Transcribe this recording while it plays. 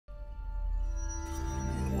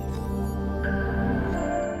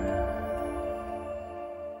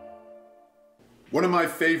One of my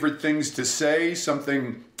favorite things to say,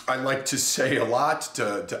 something I like to say a lot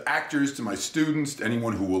to actors, to my students, to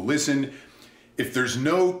anyone who will listen, if there's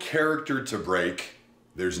no character to break,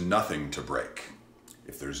 there's nothing to break.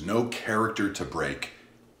 If there's no character to break,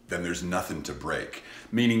 then there's nothing to break.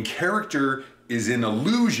 Meaning character is an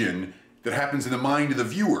illusion that happens in the mind of the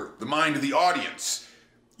viewer, the mind of the audience.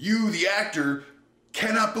 You, the actor,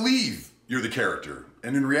 cannot believe you're the character.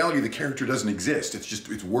 And in reality, the character doesn't exist.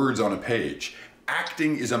 It's words on a page.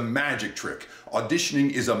 Acting is a magic trick.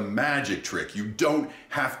 Auditioning is a magic trick. You don't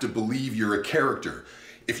have to believe you're a character.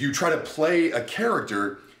 If you try to play a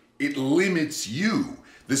character, it limits you.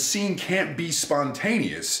 The scene can't be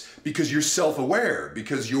spontaneous because you're self-aware,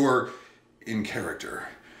 because you're in character.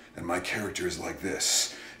 And my character is like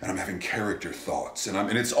this. And I'm having character thoughts,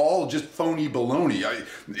 and it's all just phony baloney.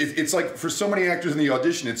 It's like, for so many actors in the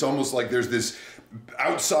audition, it's almost like there's this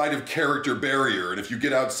outside of character barrier, and if you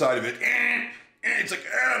get outside of it, it's like,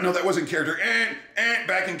 no, that wasn't character,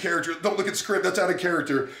 back in character, don't look at script, that's out of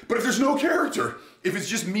character. But if there's no character, if it's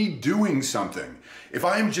just me doing something, if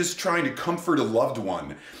I am just trying to comfort a loved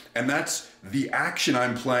one, and that's the action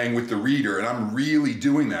I'm playing with the reader, and I'm really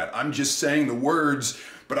doing that, I'm just saying the words,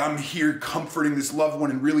 but I'm here comforting this loved one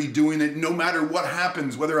and really doing it no matter what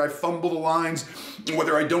happens, whether I fumble the lines,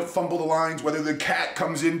 whether I don't fumble the lines, whether the cat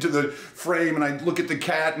comes into the frame and I look at the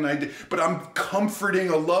cat, but I'm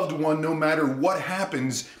comforting a loved one no matter what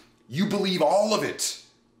happens. You believe all of it.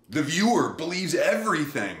 The viewer believes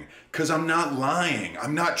everything because I'm not lying.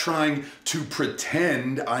 I'm not trying to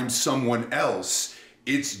pretend I'm someone else.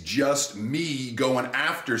 It's just me going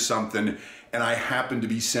after something, and I happen to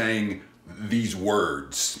be saying these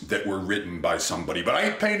words that were written by somebody, but I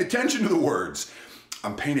ain't paying attention to the words.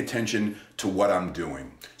 I'm paying attention to what I'm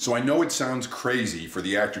doing. So I know it sounds crazy for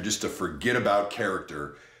the actor just to forget about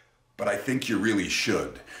character, but I think you really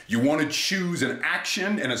should. You want to choose an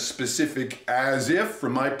action and a specific as if,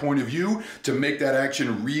 from my point of view, to make that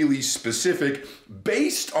action really specific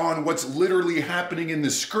based on what's literally happening in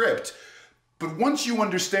the script. But once you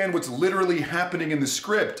understand what's literally happening in the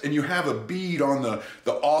script and you have a bead on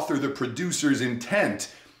the author, the producer's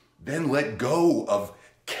intent, then let go of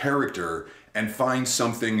character and find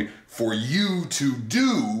something for you to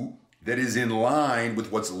do that is in line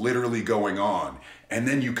with what's literally going on. And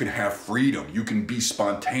then you can have freedom. You can be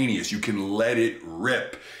spontaneous. You can let it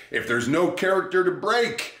rip. If there's no character to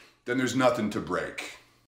break, then there's nothing to break.